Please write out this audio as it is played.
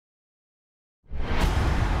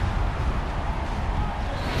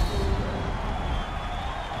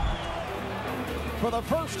For the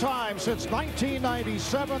first time since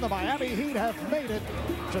 1997, the Miami Heat have made it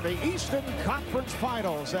to the Eastern Conference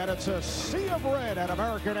Finals, and it's a sea of red at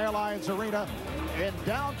American Airlines Arena in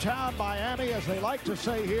downtown Miami. As they like to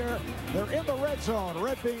say here, they're in the red zone,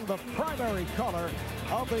 red being the primary color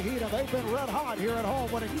of the Heat, and they've been red hot here at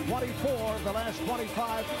home, winning 24 of the last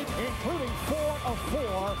 25, including 4 of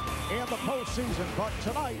 4 in the postseason. But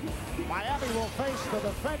tonight, Miami will face the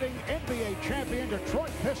defending NBA champion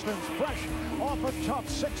Detroit Pistons, fresh off a tough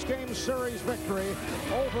 6-game series victory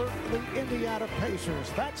over the Indiana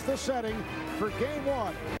Pacers. That's the setting for Game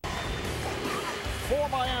 1 for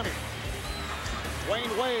Miami.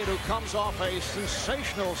 Dwyane Wade, who comes off a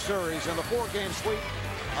sensational series in the 4-game sweep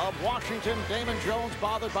of Washington. Damon Jones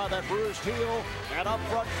bothered by that bruised heel. And up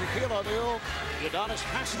front, Shaquille O'Neal. Udonis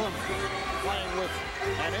Haslem playing with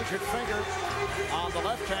an injured finger on the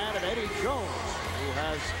left hand. And Eddie Jones, who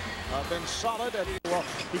has been solid. Well,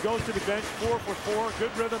 he goes to the bench 4 for 4.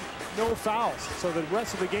 Good rhythm, no fouls. So the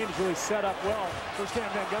rest of the game is really set up well for Stan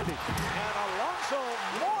Van Gundy. And Alonzo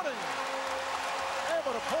Mourning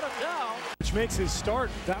able to put it down, which makes his start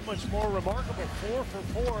that much more remarkable. 4 for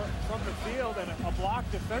 4 from the field and a block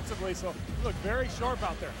defensively. So he looked very sharp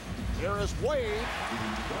out there. Here is Wade.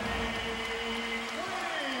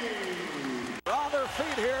 On their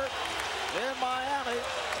feet here in Miami.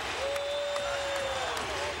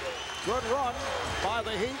 Good run by the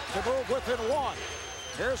Heat to move within 1.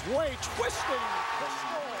 Here's Wade twisting the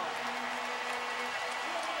score.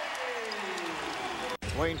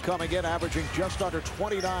 Wayne coming in, averaging just under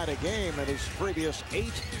 29 a game in his previous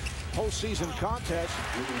 8 postseason contests.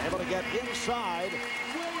 Able to get inside.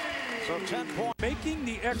 So 10 points. Making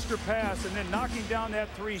the extra pass and then knocking down that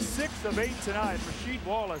 3, 6 of 8 tonight. Rasheed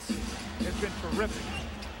Wallace has been terrific.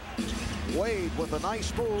 Wade with a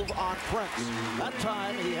nice move on Prince. That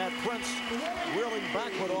time he had Prince reeling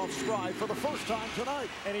backward off stride for the first time tonight.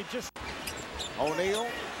 And he just... O'Neal,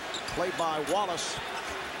 played by Wallace.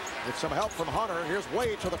 With some help from Hunter. Here's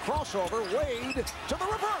Wade to the crossover. Wade to the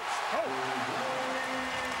reverse. Oh.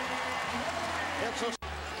 It's a...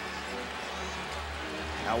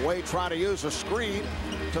 Now Wade trying to use a screen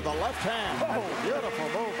to the left hand. Oh, beautiful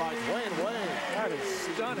move by Dwyane Wade. That is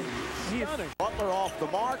stunning. Stunning. Butler off the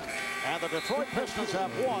mark, and the Detroit Pistons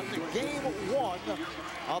have won Game 1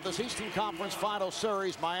 of this Eastern Conference Final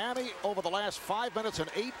Series. Miami over the last 5 minutes and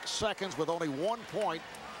 8 seconds with only 1 point.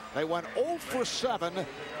 They went 0 for 7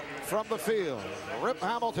 from the field. Rip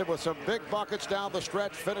Hamilton with some big buckets down the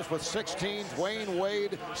stretch, finished with 16. Dwyane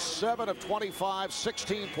Wade, 7 of 25,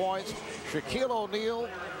 16 points. Shaquille O'Neal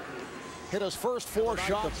hit his first 4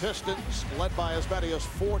 shots. The Pistons led by as many as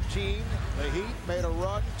 14. The Heat made a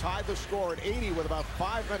run, tied the score at 80 with about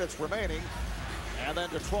 5 minutes remaining. And then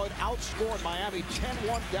Detroit outscored Miami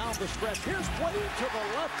 10-1 down the stretch. Here's Wade to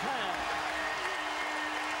the left hand.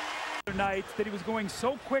 Night that he was going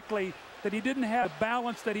so quickly that he didn't have the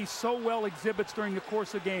balance that he so well exhibits during the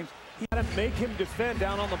course of games. He had to make him defend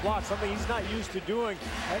down on the block, something he's not used to doing.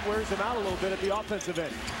 That wears him out a little bit at the offensive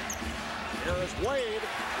end. Here is Wade,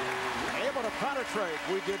 able to penetrate.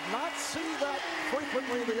 We did not see that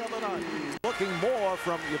frequently the other night. Looking more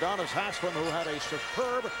from Udonis Haslem, who had a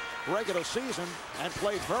superb regular season and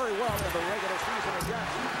played very well in the regular season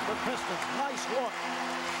against the Pistons. Nice look.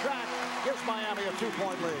 Shaq gives Miami a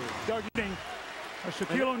 2-point lead. Doug,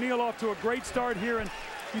 Shaquille O'Neal off to a great start here, and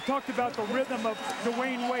you talked about the rhythm of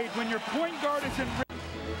Dwyane Wade. When your point guard is in rhythm.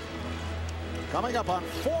 Coming up on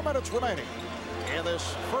 4 minutes remaining in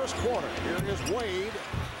this first quarter. Here is Wade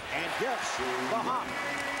and gets the hop.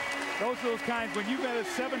 Those are those kinds when you've got a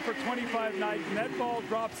 7 for 25 night and that ball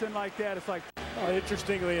drops in like that, it's like...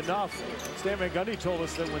 Interestingly enough, Stan Van Gundy told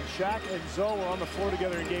us that when Shaq and Zoe were on the floor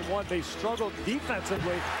together in Game 1, they struggled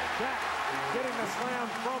defensively. Shaq getting the slam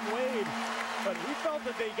from Wade, but he felt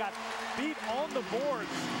that they got beat on the boards.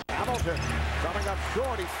 Hamilton coming up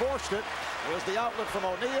short. He forced it. Here's the outlet from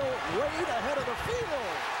O'Neal. Wade ahead of the field.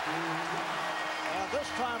 And this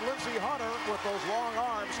time, Lindsey Hunter with those long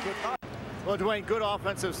arms could not. Well, Dwyane, good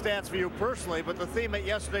offensive stats for you personally, but the theme at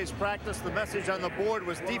yesterday's practice, the message on the board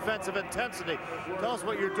was defensive intensity. Tell us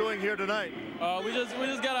what you're doing here tonight. We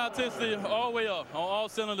just got our intensity all the way up on all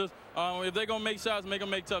cylinders. If they're gonna make shots, make them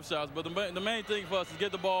make tough shots. But the main thing for us is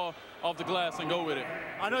get the ball off the glass and go with it.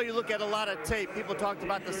 I know you look at a lot of tape. People talked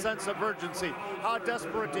about the sense of urgency. How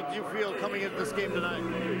desperate did you feel coming into this game tonight?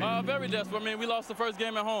 Very desperate. I mean, we lost the first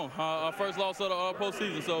game at home, our first loss of the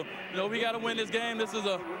postseason. So, you know, we got to win this game. This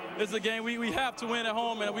is a game we have to win at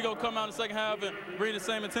home, and we're going to come out in the second half and bring the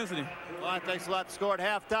same intensity. All right, thanks a lot. Score at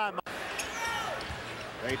halftime.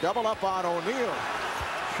 They double up on O'Neal.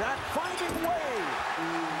 Shaq finding Wade.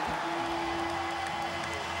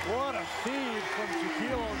 What a feed from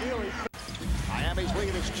Shaquille O'Neal. Miami's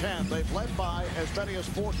lead is 10. They've led by as many as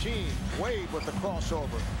 14. Wade with the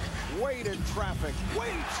crossover. Wade in traffic.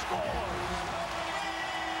 Wade scores!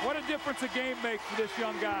 What a difference a game makes for this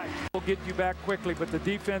young guy. We'll get you back quickly, but the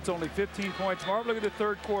defense only 15 points. Marv, look at the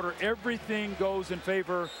third quarter. Everything goes in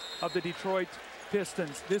favor of the Detroit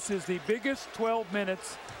Pistons. This is the biggest 12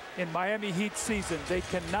 minutes in Miami Heat season. They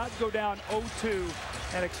cannot go down 0-2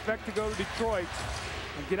 and expect to go to Detroit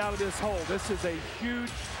and get out of this hole. This is a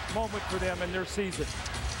huge moment for them in their season.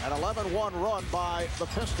 An 11-1 run by the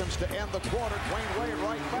Pistons to end the quarter. Dwyane Wade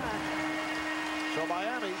right back. So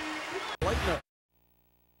Miami, Leitner.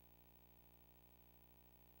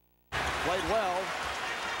 Played well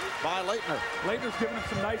by Leitner. Leitner's giving him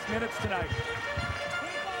some nice minutes tonight.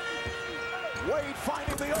 Wade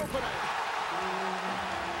finding the opening.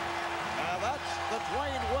 Now that's the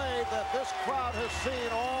Dwyane Wade that this crowd has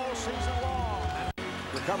seen all season long.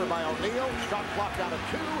 Recovered by O'Neal. Shot clock down to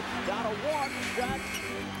 2. Down to 1. Shaq.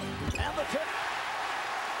 And the tip.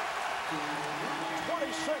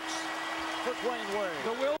 26 for Dwyane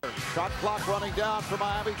Wade. Shot clock running down for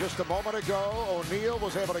Miami just a moment ago. O'Neal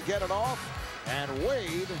was able to get it off. And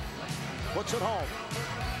Wade puts it home.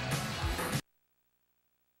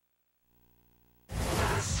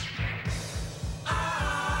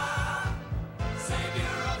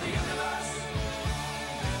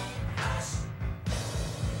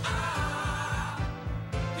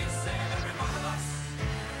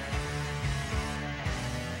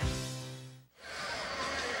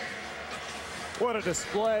 What a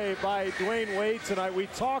display by Dwyane Wade tonight. We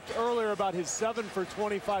talked earlier about his 7 for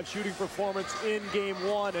 25 shooting performance in game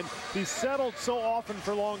 1, and he settled so often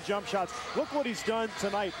for long jump shots. Look what he's done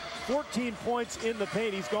tonight. 14 points in the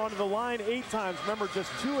paint. He's gone to the line 8 times. Remember, just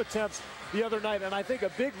 2 attempts the other night. And I think a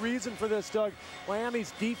big reason for this, Doug,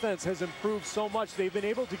 Miami's defense has improved so much. They've been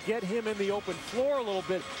able to get him in the open floor a little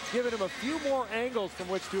bit, giving him a few more angles from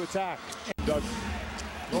which to attack. Doug.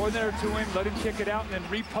 Go in there to him, let him kick it out, and then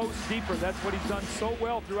repost deeper. That's what he's done so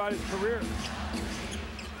well throughout his career.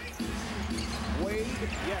 Wade,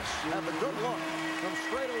 yes, you have a good look from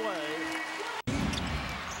straight away.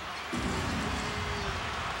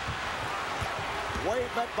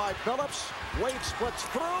 Wade met by Phillips. Wade splits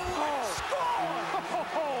through. Score!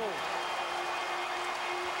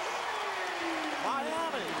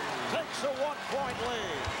 Miami takes a 1-point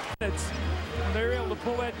lead. They're able to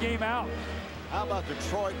pull that game out. How about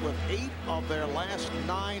Detroit with 8 of their last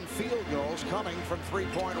 9 field goals coming from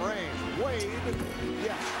 3-point range? Wade,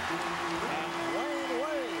 yes. And Dwyane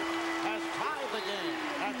Wade has tied the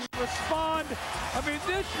game. Respond. I mean,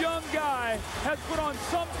 this young guy has put on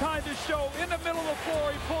some kind of show. In the middle of the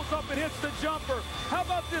floor, he pulls up and hits the jumper. How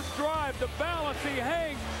about this drive? The balance, he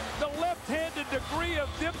hangs. The left-handed degree of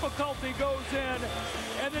difficulty goes in.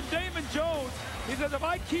 And then Damon Jones, he says, if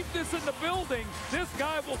I keep this in the building, this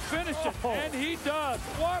guy will finish it. And he does.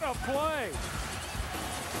 What a play.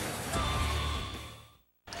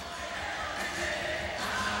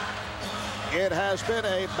 It has been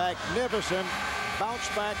a magnificent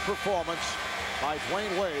bounce-back performance by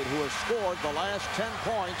Dwyane Wade, who has scored the last 10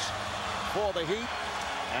 points for the Heat.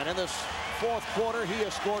 And in this fourth quarter, he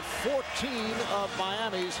has scored 14 of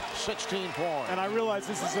Miami's 16 points. And I realize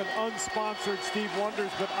this is an unsponsored Steve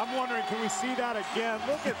Wonders, but I'm wondering, can we see that again?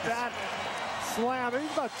 Look at that slam.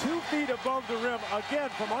 He's about 2 feet above the rim. Again,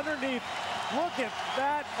 from underneath, look at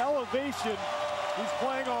that elevation. He's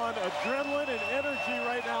playing on adrenaline and energy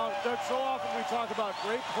right now. Doug, so often we talk about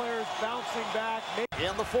great players bouncing back.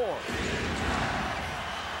 In the fourth.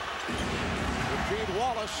 Eugene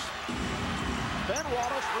Wallace. Ben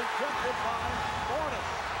Wallace rejected by Hornet.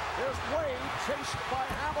 Here's Wade chased by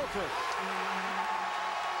Hamilton.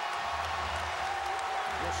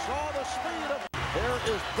 You saw the speed of... There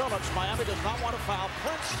is Phillips. Miami does not want to foul.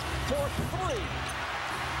 Prince for 3.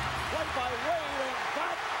 Played by Wade, and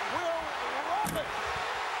that will rob it.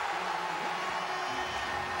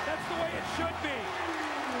 That's the way it should be.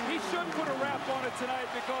 He should put a wrap on it tonight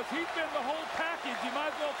because he's been the whole package. You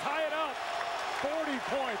might as well tie it up. 40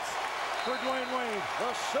 points for Dwyane Wade.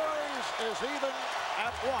 The series is even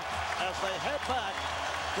at 1 as they head back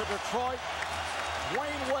to Detroit.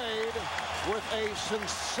 Dwyane Wade with a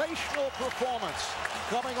sensational performance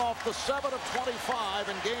coming off the 7 of 25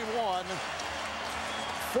 in game 1.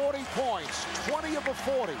 40 points, 20 of the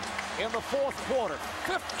 40 in the fourth quarter,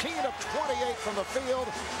 15 of 28 from the field,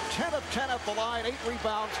 10 of 10 at the line, 8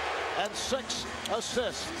 rebounds and 6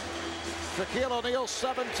 assists. Shaquille O'Neal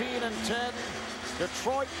 17 and 10.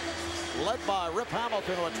 Detroit led by Rip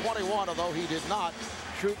Hamilton, who had 21, although he did not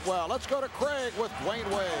shoot well. Let's go to Craig with Dwyane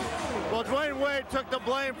Wade. Well, Dwyane Wade took the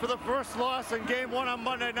blame for the first loss in Game 1 on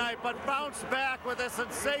Monday night, but bounced back with a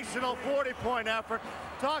sensational 40-point effort.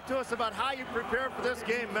 Talk to us about how you prepared for this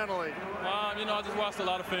game mentally. You know, I just watched a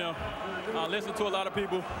lot of film, listened to a lot of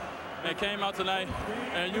people, and came out tonight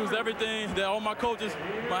and used everything that all my coaches,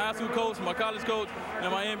 my high school coach, my college coach,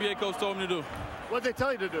 and my NBA coach told me to do. What did they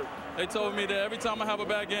tell you to do? They told me that every time I have a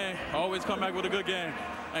bad game, I always come back with a good game.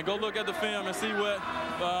 And go look at the film and see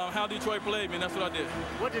how Detroit played me, and that's what I did.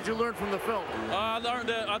 What did you learn from the film? I learned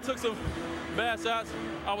that I took some bad shots.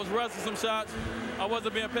 I was rushing some shots. I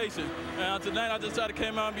wasn't being patient. And tonight I just tried to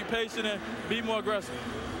come out and be patient and be more aggressive.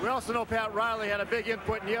 We also know Pat Riley had a big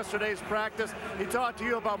input in yesterday's practice. He talked to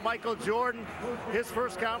you about Michael Jordan, his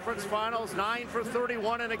first conference finals, 9 for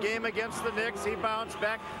 31 in a game against the Knicks. He bounced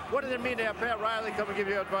back. What did it mean to have Pat Riley come and give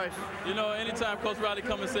you advice? You know, anytime Coach Riley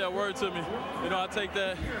come and say a word to me, you know, I take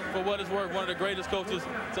that for what it's worth. One of the greatest coaches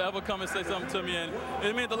to ever come and say something to me, and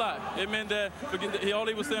it meant a lot. It meant that all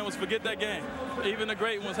he was saying was forget that game. Even the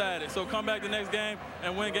great ones had it. So come back the next game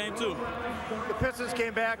and win game 2. The Pistons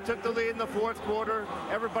came back, took the lead in the fourth quarter.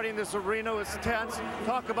 Everybody in this arena was tense.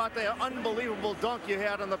 Talk about the unbelievable dunk you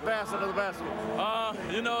had on the pass into the basket.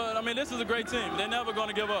 You know, I mean, this is a great team. They're never going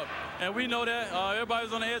to give up. And we know that.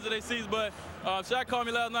 Everybody's on the edge of their seats, but Shaq called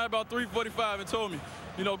me last night about 3:45 and told me,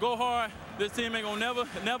 you know, go hard. This team ain't going to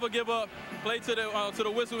never give up. Play to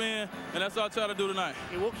the whistle end, and that's what I try to do tonight.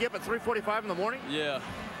 He woke you up at 3:45 in the morning? Yeah.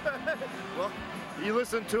 Well, you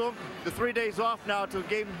listened to him. The 3 days off now to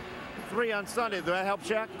Game 3 on Sunday. Did that help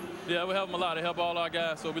Shaq? Yeah, we help him a lot. It help all our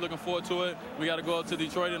guys, so we're looking forward to it. We got to go up to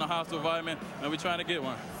Detroit in a hostile environment, and we're trying to get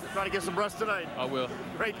one. Trying to get some rest tonight. I will.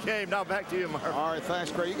 Great game. Now back to you, Mark. All right,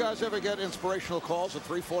 thanks, Craig. You guys ever get inspirational calls at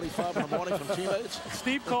 3:45 in the morning from teammates?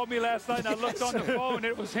 Steve called me last night, and I looked on the phone, and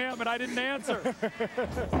it was him, and I didn't answer.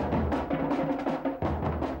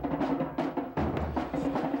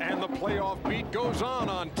 And the playoff beat goes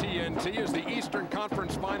on TNT as the Eastern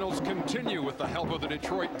Conference Finals continue with the help of the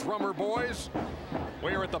Detroit Drummer Boys.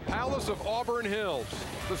 We are at the Palace of Auburn Hills.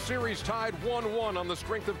 The series tied 1-1 on the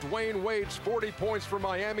strength of Dwyane Wade's 40 points for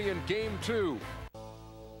Miami in Game 2.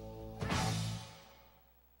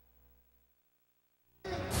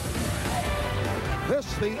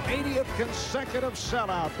 This the 80th consecutive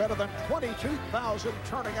sellout. Better than 22,000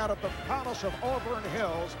 turning out at the Palace of Auburn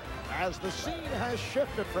Hills as the scene has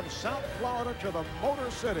shifted from South Florida to the Motor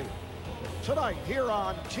City. Tonight here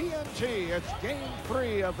on TNT, it's Game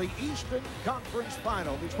 3 of the Eastern Conference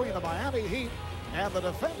Final between the Miami Heat and the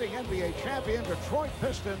defending NBA champion Detroit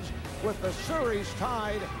Pistons, with the series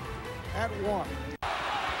tied at 1.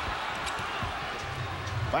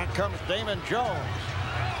 Back comes Damon Jones.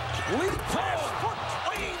 Lead pass for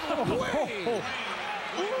Dwyane Wade.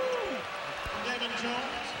 Damon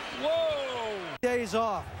Jones. Whoa! Days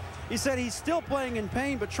off. He said he's still playing in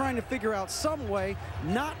pain, but trying to figure out some way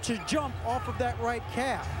not to jump off of that right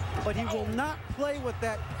calf. But he will not play with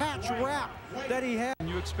that patch wrap that he had.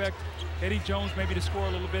 You expect Eddie Jones maybe to score a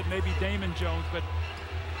little bit, maybe Damon Jones, but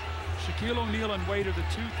Shaquille O'Neal and Wade are the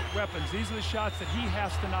two weapons. These are the shots that he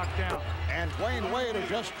has to knock down. And Dwyane Wade has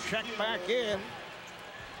just checked back in.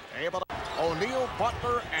 Able to O'Neal,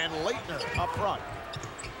 Butler, and Leitner up front.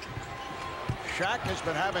 Shaq has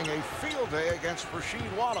been having a field day against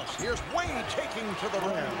Rasheed Wallace. Here's Wade taking to the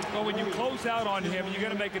rim. Well, when you close out on him, you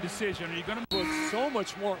got to make a decision. Are you going to Looks so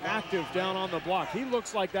much more active down on the block. He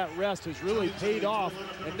looks like that rest has really paid off.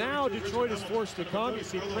 And now Detroit is forced to come. You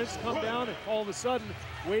see Prince come down, and all of a sudden,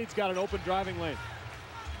 Wade's got an open driving lane.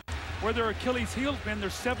 where their Achilles heel's been? They're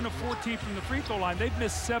 7 of 14 from the free throw line. They've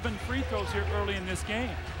missed 7 free throws here early in this game.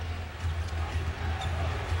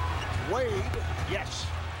 Wade, yes.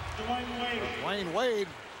 Dwyane Wade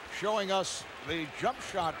showing us the jump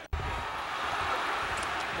shot.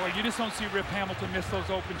 Boy, you just don't see Rip Hamilton miss those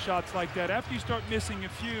open shots like that. After you start missing a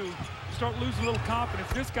few, you start losing a little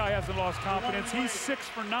confidence. This guy hasn't lost confidence. He's 6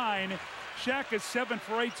 for 9. Shaq is 7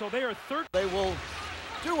 for 8, so they are 13. They will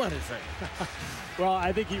do anything. Well,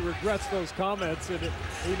 I think he regrets those comments, and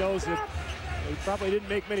he knows that he probably didn't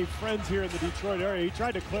make many friends here in the Detroit area. He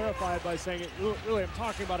tried to clarify it by saying, really, I'm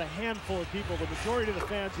talking about a handful of people. The majority of the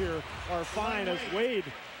fans here are fine as Wade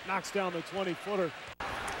knocks down the 20-footer.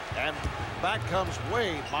 And back comes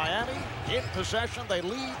Wade. Miami in possession. They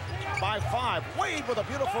lead by 5. Wade with a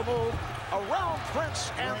beautiful move around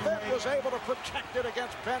Prince, and then was able to protect it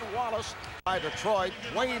against Ben Wallace. By Detroit,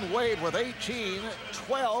 Dwyane Wade with 18,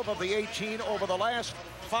 12 of the 18 over the last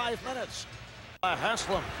 5 minutes.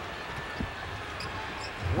 Haslam.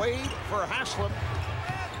 Wade for Haslam.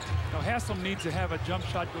 Now Haslam needs to have a jump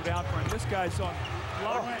shot go down for him. This guy's on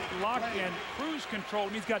lock and cruise control.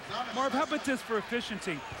 He's got, Marv, how about this for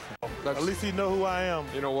efficiency? At least he know who I am.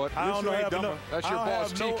 You know what? I don't know. That's your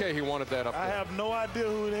boss, TK. He wanted that up there. I have no idea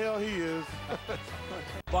who the hell he is.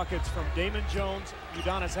 Buckets from Damon Jones,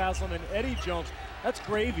 Udonis Haslem, and Eddie Jones. That's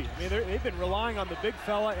gravy. I mean, they've been relying on the big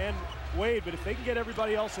fella and Wade, but if they can get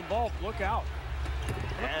everybody else involved, look out.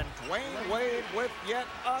 And Dwyane Wade with yet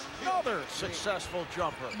another successful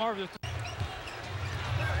jumper. Marv,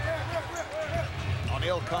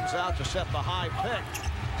 O'Neal comes out to set the high pick.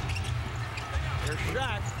 Here's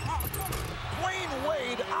Shaq. Dwyane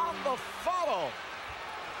Wade on the follow.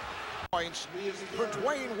 Points for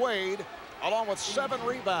Dwyane Wade, along with 7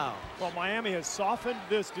 rebounds. Well, Miami has softened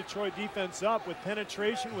this Detroit defense up with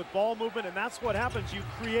penetration, with ball movement, and that's what happens. You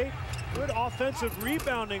create good offensive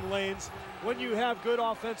rebounding lanes when you have good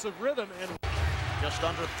offensive rhythm. And just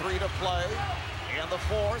under 3 to play in the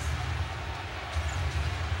 4th.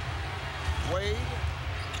 Wade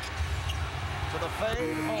to the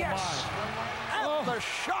fade. Oh, yes! At the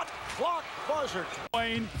shot clock buzzer.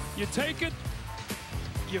 Dwyane, you take it,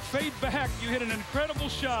 you fade back, you hit an incredible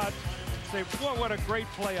shot. Say, boy, what a great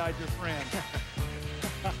play I just ran.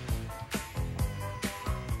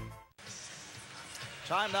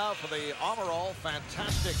 Time now for the honor roll.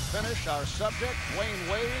 Fantastic finish. Our subject,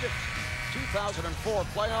 Dwyane Wade, 2004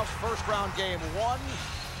 playoffs, first round game 1.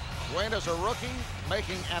 Dwyane is a rookie,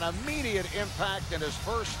 making an immediate impact in his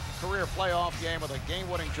first career playoff game with a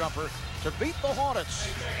game-winning jumper to beat the Hornets.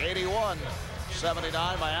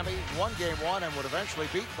 81-79. Miami won game 1 and would eventually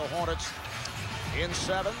beat the Hornets in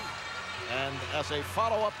 7. And as a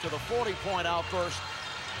follow-up to the 40-point outburst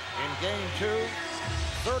in game 2,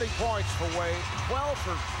 30 points for Wade, 12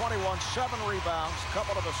 for 21, 7 rebounds,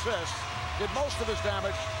 couple of assists, did most of his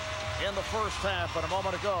damage in the first half, but a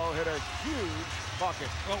moment ago hit a huge bucket.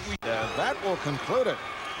 And that will conclude it.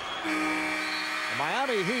 The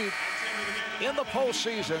Miami Heat in the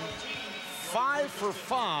postseason, 5 for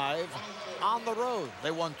 5 on the road.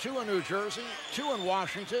 They won 2 in New Jersey, 2 in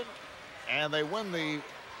Washington, and they win the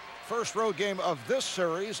first road game of this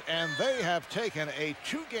series, and they have taken a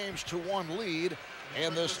 2-1 lead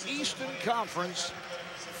in this Eastern Conference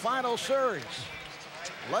final series,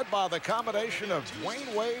 led by the combination of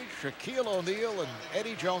Dwyane Wade, Shaquille O'Neal, and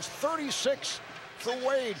Eddie Jones. 36 for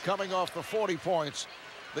Wade, coming off the 40 points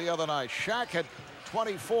the other night. Shaq had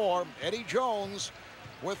 24, Eddie Jones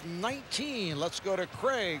with 19. Let's go to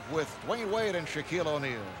Craig with Dwyane Wade and Shaquille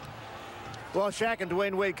O'Neal. Well, Shaq and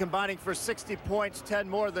Dwyane Wade combining for 60 points, 10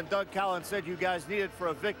 more than Doug Collins said you guys needed for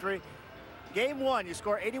a victory. Game 1, you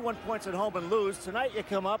score 81 points at home and lose. Tonight you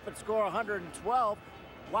come up and score 112.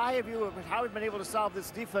 How have you been able to solve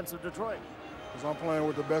this defense of Detroit? Because I'm playing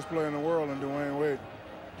with the best player in the world in Dwyane Wade.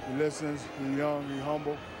 He listens, he's young, he's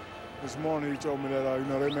humble. This morning he told me that, you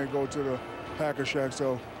know, they may go to the Packer Shack,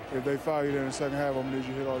 so if they foul you in the second half, I'm gonna need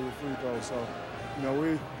you to hit all your free throws. So,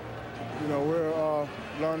 we're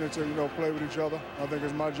learning to, play with each other. I think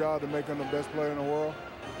it's my job to make him the best player in the world.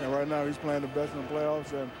 And right now he's playing the best in the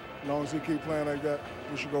playoffs, and as long as he keeps playing like that,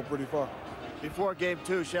 we should go pretty far. Before game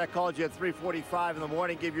 2, Shaq called you at 3:45 in the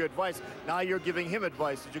morning, gave you advice. Now you're giving him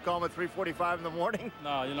advice. Did you call him at 3:45 in the morning? No,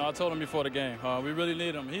 I told him before the game. We really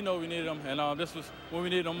need him. He know we needed him, and this was when we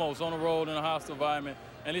needed him most, on the road in a hostile environment.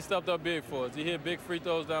 And he stepped up big for us. He hit big free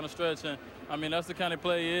throws down the stretch, and that's the kind of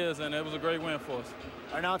play he is, and it was a great win for us.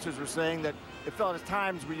 Our announcers were saying that it felt at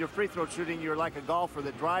times when you're free throw shooting, you're like a golfer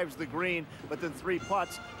that drives the green, but then 3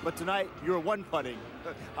 putts. But tonight, you're 1 putting.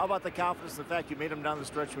 How about the confidence, the fact you made them down the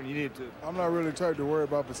stretch when you needed to? I'm not really type to worry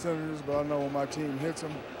about percentages, but I know when my team hits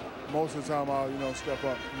them, most of the time I'll, step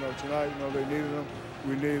up. Tonight, they needed them,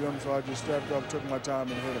 we needed them, so I just stepped up, took my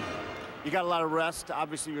time, and hit them. You got a lot of rest.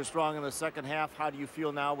 Obviously, you're strong in the second half. How do you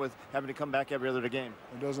feel now with having to come back every other game?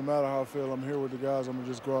 It doesn't matter how I feel. I'm here with the guys. I'm going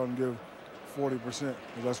to just go out and give 40%, because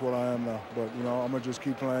that's what I am now. But, I'm going to just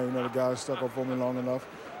keep playing. The guys stuck up for me long enough,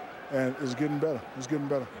 and it's getting better. It's getting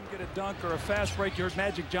better. Get a dunk or a fast break. You heard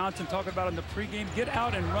Magic Johnson talking about in the pregame. Get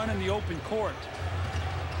out and run in the open court.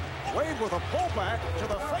 Wade with a pullback to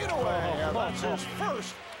the fadeaway, and that's his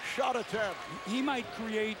first shot attempt. He might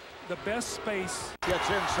create the best space. Gets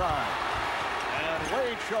inside, and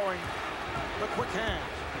Wade showing the quick hand.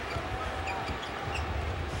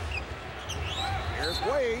 Here's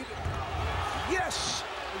Wade. Yes,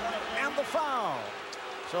 and the foul.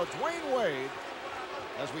 So Dwyane Wade,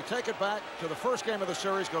 as we take it back to the first game of the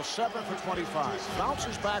series, goes 7 for 25.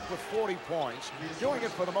 Bounces back with 40 points, doing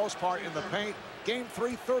it for the most part in the paint. Game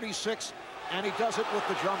 3, 36, and he does it with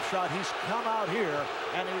the jump shot. He's come out here,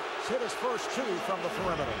 and he's hit his first 2 from the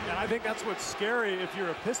perimeter. And I think that's what's scary if you're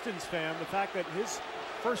a Pistons fan, the fact that his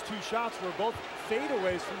first two shots were both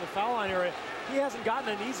fadeaways from the foul line area. He hasn't gotten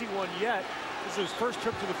an easy one yet. This is his first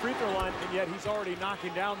trip to the free throw line, and yet he's already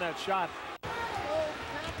knocking down that shot.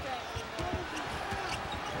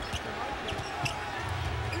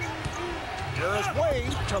 Here's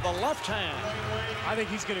Wade to the left hand. I think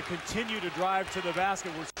he's going to continue to drive to the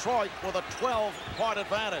basket. Detroit with a 12-point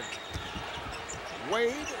advantage.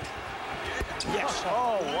 Wade. Yes.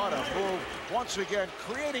 Oh, what a move. Once again,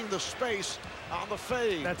 creating the space on the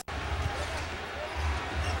fade.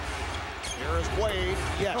 Here is Wade.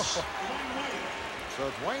 Yes.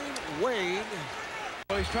 So Dwyane Wade.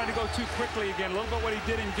 Well, he's trying to go too quickly again. A little bit what he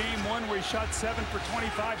did in game one where he shot 7 for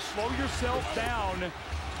 25. Slow yourself down.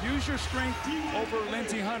 Use your strength over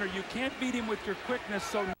Lindsey Hunter. You can't beat him with your quickness.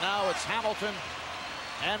 So now it's Hamilton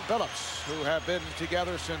and Phillips, who have been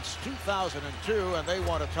together since 2002, and they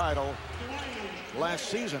won a title last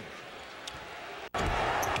season.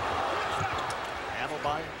 Handled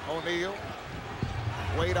by O'Neal.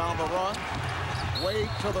 Wade on the run. Wade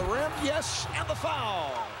to the rim. Yes, and the foul.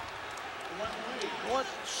 What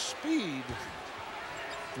speed.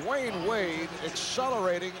 Dwyane Wade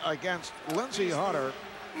accelerating against Lindsey Hunter.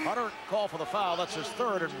 Hunter called for the foul. That's his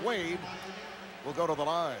third, and Wade will go to the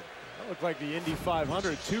line. That looked like the Indy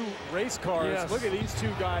 500. Two race cars. Yes. Look at these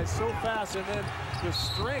two guys so fast, and then the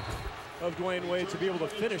strength of Dwyane Wade to be able to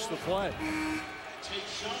finish the play.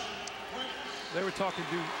 They were talking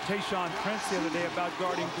to Tayshaun Prince the other day about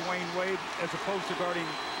guarding Dwyane Wade as opposed to guarding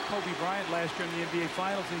Kobe Bryant last year in the NBA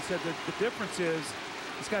Finals. And he said that the difference is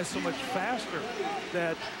this guy's so much faster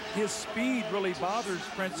that his speed really bothers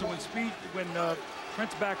Prince. So when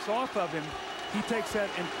Prince backs off of him, he takes that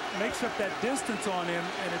and makes up that distance on him,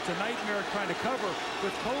 and it's a nightmare trying to cover.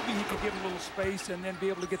 With Kobe, he could give him a little space and then be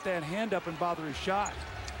able to get that hand up and bother his shot.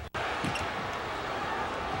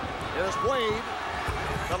 Here's Wade.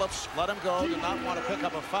 Phillips let him go, did not want to pick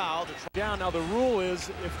up a foul. Down. Now the rule is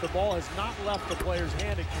if the ball has not left the player's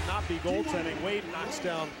hand, it cannot be goaltending. Wade knocks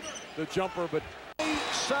down the jumper, but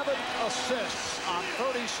 7 assists on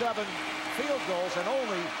 37 field goals and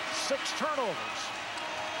only 6 turnovers.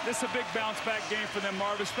 This is a big bounce-back game for them,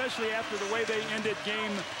 Marv, especially after the way they ended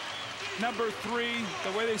game number 3,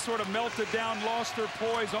 the way they sort of melted down, lost their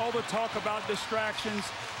poise, all the talk about distractions.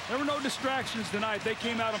 There were no distractions tonight. They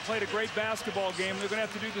came out and played a great basketball game. They're going to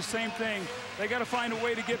have to do the same thing. They got to find a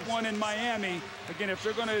way to get one in Miami, again, if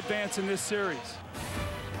they're going to advance in this series.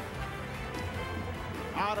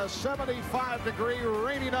 On a 75-degree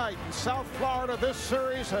rainy night in South Florida, this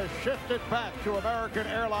series has shifted back to American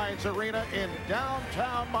Airlines Arena in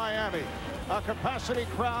downtown Miami. A capacity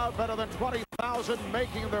crowd better than 20,000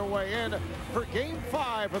 making their way in for Game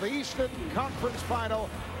 5 of the Eastern Conference Final,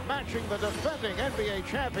 matching the defending NBA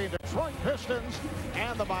champion Detroit Pistons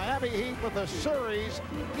and the Miami Heat, with the series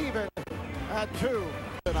even at 2.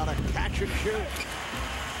 On a catch and shoot.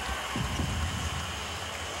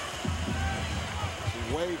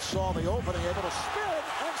 Wade saw the opening, able to spin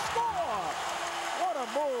and score. What a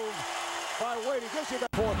move by Wade. He gives you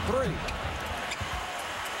that 4-3.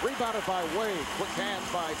 Rebounded by Wade. Quick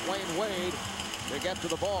hands by Dwyane Wade to get to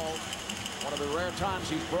the ball. One of the rare times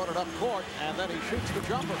he's brought it up court, and then he shoots the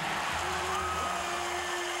jumper.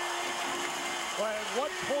 Well, at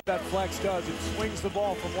what point that flex does, it swings the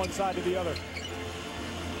ball from one side to the other.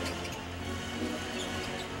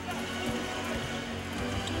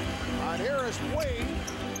 And here is Wade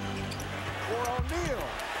for O'Neal.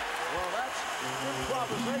 Well, that's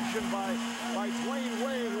improvisation by Dwyane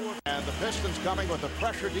Wade. And the Pistons coming with the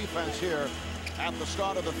pressure defense here at the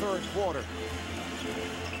start of the third quarter.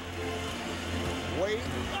 Wade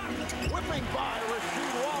whipping by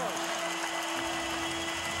Rasheed Wallace.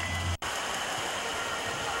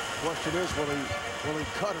 Question is, will he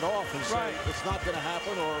cut it off and say it's not going to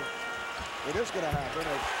happen, or it is going to happen?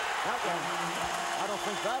 That one, I don't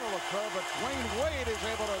think that'll occur, but Dwyane Wade is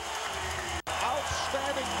able to.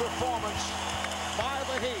 Outstanding performance by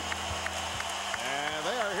the Heat. And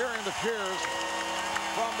they are hearing the cheers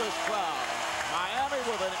from this crowd. Miami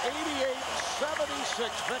with an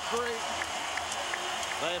 88-76 victory.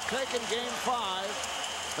 They have taken Game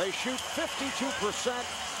 5. They shoot 52%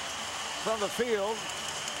 from the field.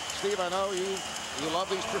 Steve, I know you love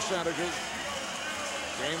these percentages.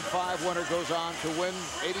 Game 5 winner goes on to win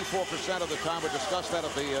 84% of the time. We discussed that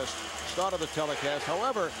at the start of the telecast.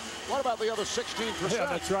 However, what about the other 16%? Yeah,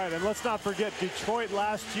 that's right. And let's not forget, Detroit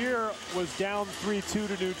last year was down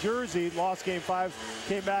 3-2 to New Jersey, lost Game 5,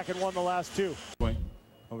 came back and won the last 2.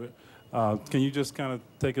 Can you just kind of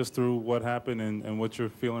take us through what happened and what you're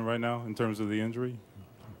feeling right now in terms of the injury?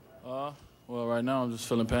 Well, right now I'm just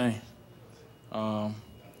feeling pain.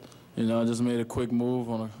 You know, I just made a quick move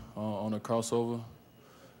on a crossover,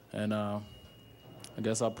 And I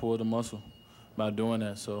guess I pulled a muscle by doing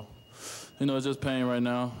that. So, you know, it's just pain right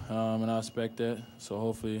now, and I expect that. So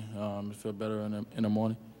hopefully it feel better in the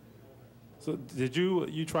morning. So did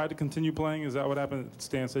you try to continue playing? Is that what happened?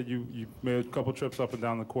 Stan said you made a couple trips up and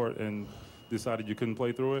down the court and decided you couldn't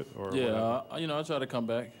play through it? Or yeah, you know, I tried to come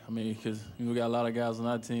back. I mean, because we got a lot of guys on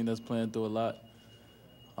our team that's playing through a lot.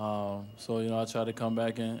 So, you know, I try to come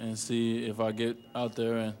back and see if I get out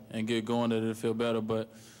there and get going, that it'll feel better.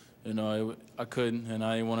 But, you know, I couldn't, and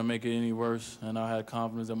I didn't want to make it any worse. And I had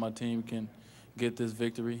confidence that my team can get this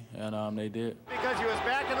victory, and they did. Because he was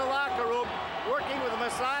back in the locker room working with a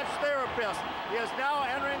massage therapist. He is now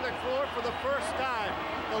entering the floor for the first time.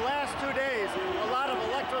 The last 2 days, a lot of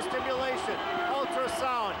electrostimulation,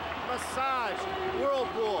 ultrasound, massage,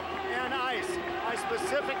 whirlpool, and ice. I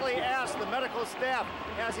specifically asked the medical staff,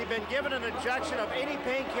 has he been given an injection of any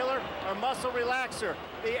painkiller or muscle relaxer?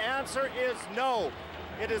 The answer is no.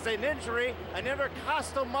 It is an injury, an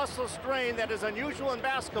intercostal muscle strain that is unusual in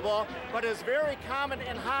basketball, but is very common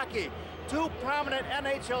in hockey. 2 prominent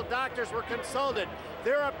NHL doctors were consulted.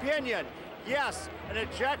 Their opinion, yes, an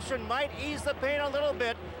injection might ease the pain a little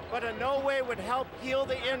bit, but in no way would help heal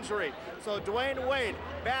the injury. So Dwyane Wade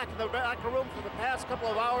back in the locker room for the past couple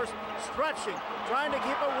of hours, stretching, trying to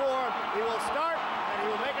keep it warm. He will start, and he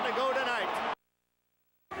will make it a go tonight.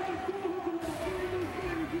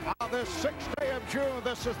 On this 6th day of June,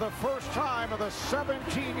 this is the first time in the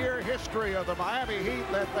 17-year history of the Miami Heat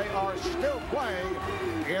that they are still playing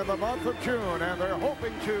in the month of June, and they're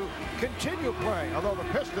hoping to continue playing, although the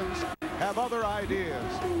Pistons have other ideas.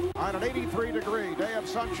 On an 83-degree day of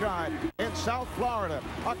sunshine in South Florida,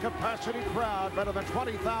 a capacity crowd, better than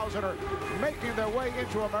 20,000, are making their way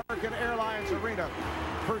into American Airlines Arena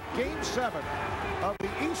for Game 7 of the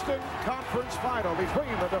Eastern Conference Final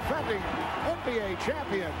between the defending NBA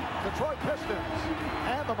champion Detroit Pistons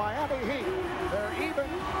and the Miami Heat. They're even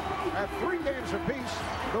at 3 games apiece.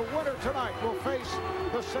 The winner tonight will face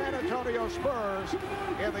the San Antonio Spurs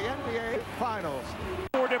in the NBA Finals.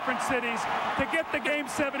 4 different cities to get the Game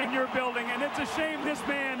 7 in your building, and it's a shame this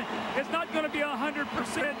man is not going to be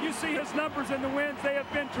 100%. You see his numbers in the wins, they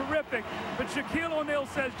have been terrific, but Shaquille O'Neal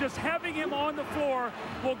says just having him on the floor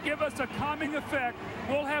will give us a calming effect.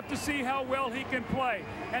 We'll have to see how well he can play.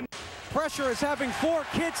 And pressure is having 4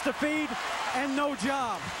 kids to feed and no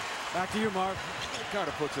job. Back to you, Mark. That kind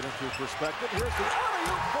of puts it into perspective. Here's the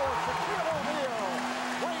alley-oop for Shaquille O'Neal.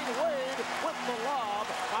 Dwyane Wade with the lob.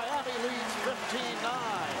 Miami leads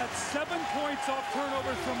 15-9. that's 7 points off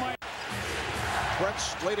turnovers from Miami.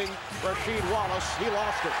 Prince leading Rasheed Wallace. He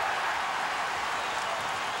lost it.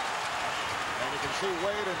 And you can see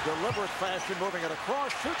Wade in deliberate fashion moving it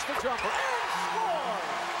across, shoots the jumper, and scores!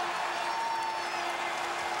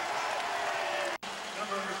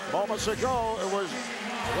 Moments ago, it was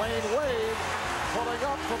Dwyane Wade pulling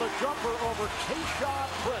up for the jumper over Tayshaun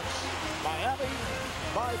Prince. Miami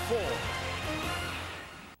by 4.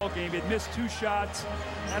 Game, he had missed 2 shots,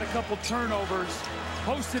 had a couple turnovers,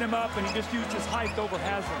 posted him up, and he just used his height over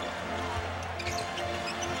Haslam.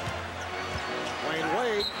 Dwyane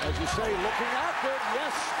Wade, as you say, looking active.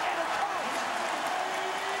 Yes, and it counts.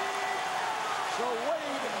 So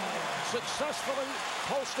Wade successfully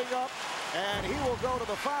posting up, and he will go to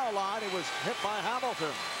the foul line. He was hit by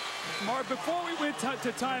Hamilton. Mark, before we went to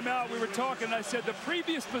timeout, we were talking, and I said the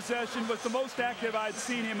previous possession was the most active I'd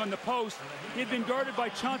seen him on the post. He'd been guarded by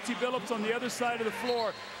Chauncey Billups on the other side of the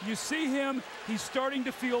floor. You see him, he's starting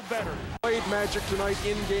to feel better. Played Magic tonight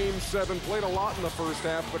in Game 7, played a lot in the first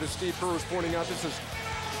half, but as Steve Kerr was pointing out,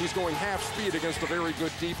 he's going half speed against a very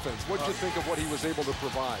good defense. What did you think of what he was able to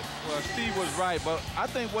provide? Well, Steve was right, but I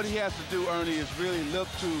think what he has to do, Ernie, is really look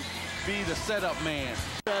to be the setup man.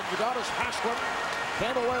 And Udonis Haslem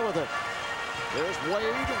came away with it. There's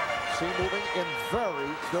Wade, seen moving in very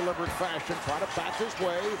deliberate fashion, trying to back his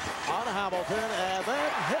way on Hamilton, and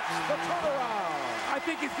then hits the turnaround. I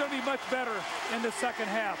think he's going to be much better in the second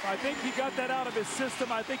half. I think he got that out of his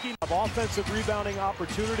system. I think he have offensive rebounding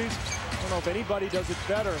opportunities. I don't know if anybody does it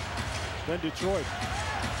better than Detroit.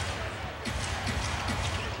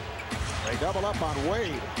 They double up on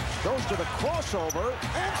Wade. Goes to the crossover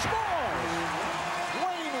and scores!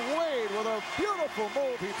 Dwyane Wade with a beautiful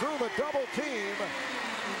move. He threw the double team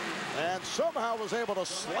and somehow was able to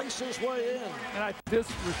slice his way in. And this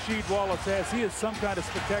Rasheed Wallace has, he is some kind of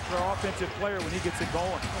spectacular offensive player when he gets it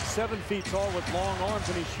going. 7 feet tall with long arms,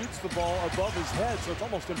 and he shoots the ball above his head, so it's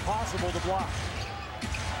almost impossible to block.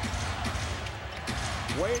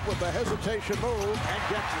 Wade with the hesitation move and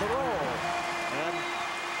gets the roll. And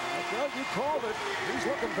well, you called it. He's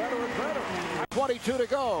looking better and better. 22 to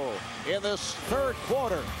go in this third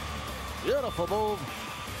quarter. Beautiful move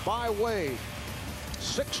by Wade.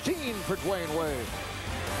 16 for Dwyane Wade.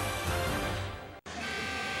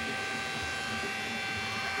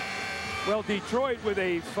 Well, Detroit with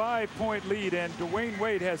a 5-point lead, and Dwyane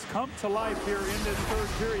Wade has come to life here in this third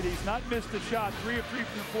period. He's not missed a shot. 3 of 3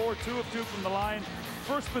 from the floor, 2 of 2 from the line.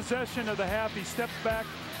 First possession of the half, he steps back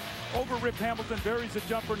over Rip Hamilton, buries a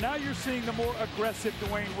jumper. Now you're seeing the more aggressive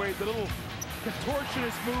Dwyane Wade, the little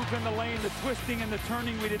contortionist move in the lane, the twisting and the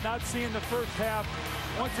turning we did not see in the first half.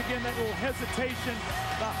 Once again, that little hesitation,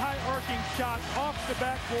 the high arcing shot off the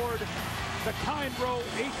backboard. The kind row,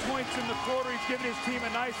 8 points in the quarter. He's giving his team a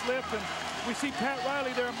nice lift, and we see Pat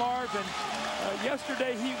Riley there, Marv. And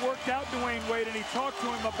yesterday he worked out Dwyane Wade, and he talked to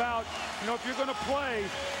him about, you know, if you're going to play,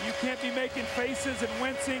 you can't be making faces and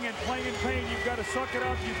wincing and playing in pain. You've got to suck it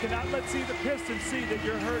up. You cannot let the Pistons see that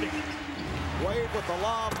you're hurting. Wade with the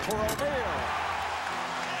lob for O'Neal.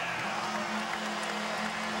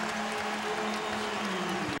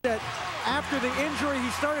 After the injury, he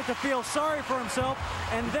started to feel sorry for himself,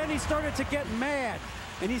 and then he started to get mad.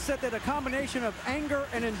 And he said that a combination of anger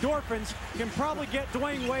and endorphins can probably get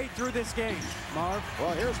Dwyane Wade through this game. Marv?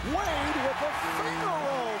 Well, here's Wade with a finger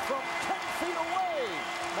roll from 10 feet away.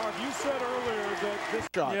 Marv, you said earlier that this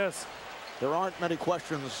shot. Yes. There aren't many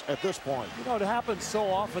questions at this point. You know, it happens so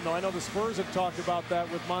often, though. I know the Spurs have talked about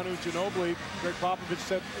that with Manu Ginobili. Greg Popovich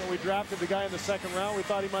said, you know, we drafted the guy in the second round. We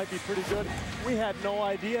thought he might be pretty good. We had no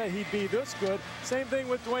idea he'd be this good. Same thing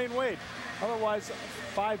with Dwyane Wade. Otherwise,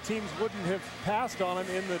 5 teams wouldn't have passed on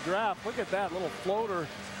him in the draft. Look at that little floater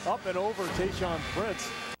up and over Tayshaun Prince.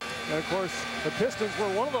 And, of course, the Pistons were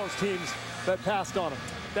one of those teams that passed on him.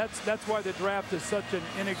 That's why the draft is such an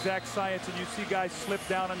inexact science, and you see guys slip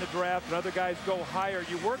down in the draft and other guys go higher.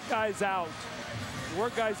 You work guys out.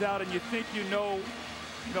 And you think you know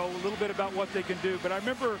a little bit about what they can do. But I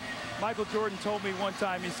remember Michael Jordan told me one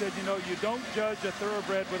time, he said, you know, you don't judge a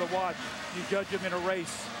thoroughbred with a watch. You judge him in a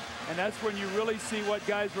race. And that's when you really see what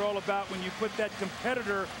guys are all about, when you put that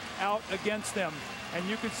competitor out against them. And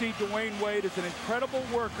you can see Dwyane Wade is an incredible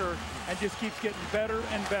worker and just keeps getting better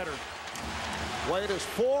and better. Wade is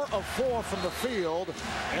 4 of 4 from the field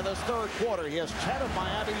in this third quarter. He has 10 of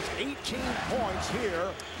Miami's 18 points here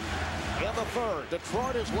in the third.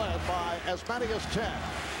 Detroit is led by as many as 10.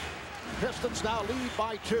 Pistons now lead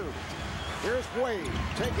by 2. Here's Wade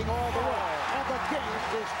taking all the way, and the game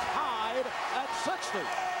is tied at 60.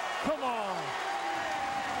 Come on.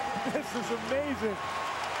 This is amazing.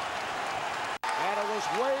 And it was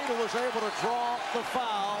Wade who was able to draw the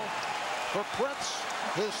foul for Prince,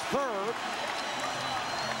 his third.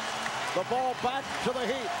 The ball back to the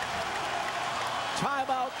Heat.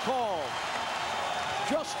 Timeout called.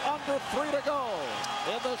 Just under 3 to go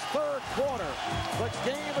in this third quarter. The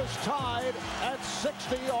game is tied at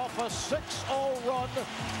 60 off a 6-0 run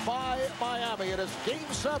by Miami. It is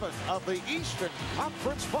Game 7 of the Eastern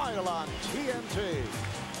Conference Final on TNT.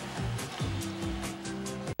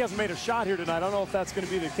 He hasn't made a shot here tonight. I don't know if that's going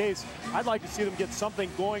to be the case. I'd like to see them get something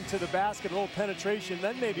going to the basket, a little penetration,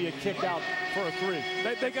 then maybe a kick out for a 3.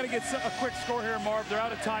 They got to get a quick score here, Marv. They're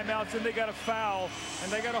out of timeouts, and they got to foul,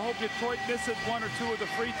 and they got to hope Detroit misses 1 or 2 of the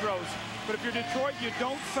free throws. But if you're Detroit, you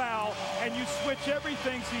don't foul, and you switch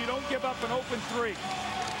everything so you don't give up an open 3.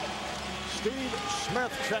 Steve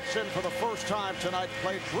Smith checks in for the first time tonight.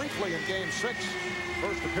 Played briefly in Game 6.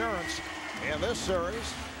 First appearance in this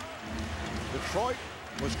series. Detroit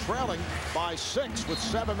was trailing by 6 with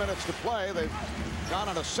 7 minutes to play. They've gone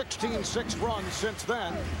on a 16-6 run since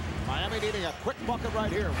then. Miami needing a quick bucket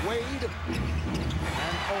right here. Wade and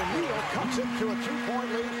O'Neal cuts it to a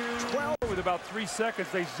 2-point lead. 12 with about 3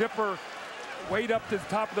 seconds. They zipper Wade up to the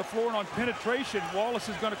top of the floor, and on penetration, Wallace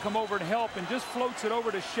is going to come over and help and just floats it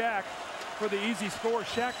over to Shaq for the easy score.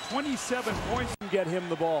 Shaq, 27 points. Get him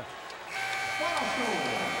the ball.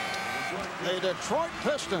 The Detroit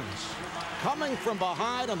Pistons, coming from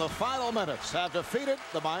behind in the final minutes, have defeated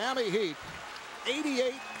the Miami Heat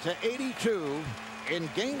 88-82 in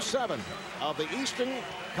Game 7 of the Eastern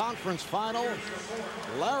Conference Final.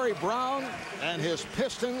 Larry Brown and his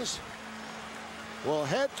Pistons will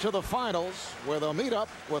head to the finals, where they'll meet up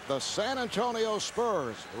with the San Antonio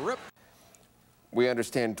Spurs. We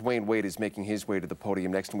understand Dwyane Wade is making his way to the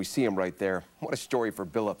podium next, and we see him right there. What a story for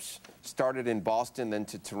Billups. Started in Boston, then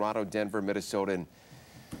to Toronto, Denver, Minnesota, and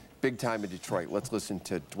big time in Detroit. Let's listen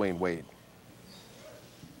to Dwyane Wade.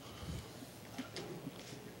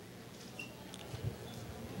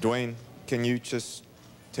 Dwyane, can you just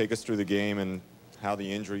take us through the game and how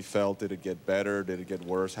the injury felt? Did it get better? Did it get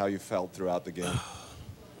worse? How you felt throughout the game?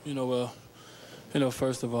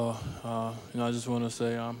 First of all, I just want to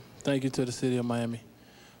say thank you to the city of Miami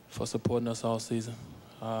for supporting us all season.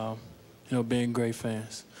 being great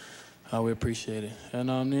fans. We appreciate it. And,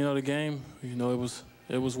 the game,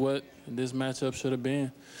 it was what this matchup should have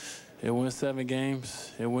been. It went 7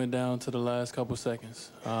 games. It went down to the last couple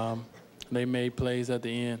seconds. They made plays at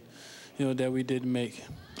the end, that we didn't make.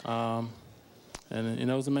 And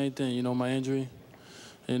it was the main thing. My injury,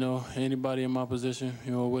 anybody in my position,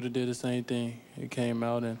 would have did the same thing. It came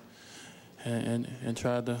out and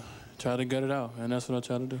tried to gut it out, and that's what I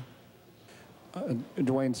tried to do.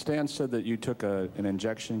 Dwyane, Stan said that you took an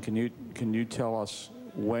injection. Can you tell us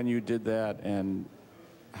when you did that and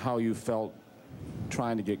how you felt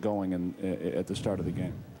trying to get going at the start of the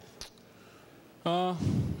game? I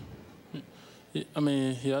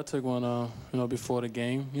took one, before the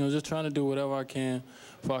game. Just trying to do whatever I can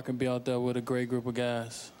if I can be out there with a great group of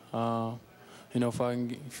guys. If I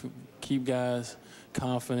can keep guys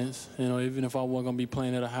confidence, even if I wasn't going to be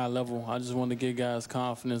playing at a high level, I just wanted to give guys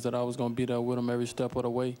confidence that I was going to be there with them every step of the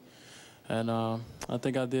way. And I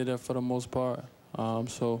think I did that for the most part.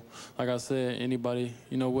 So, like I said, anybody,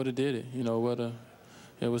 would have did it, whether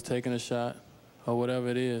it was taking a shot or whatever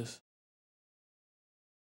it is.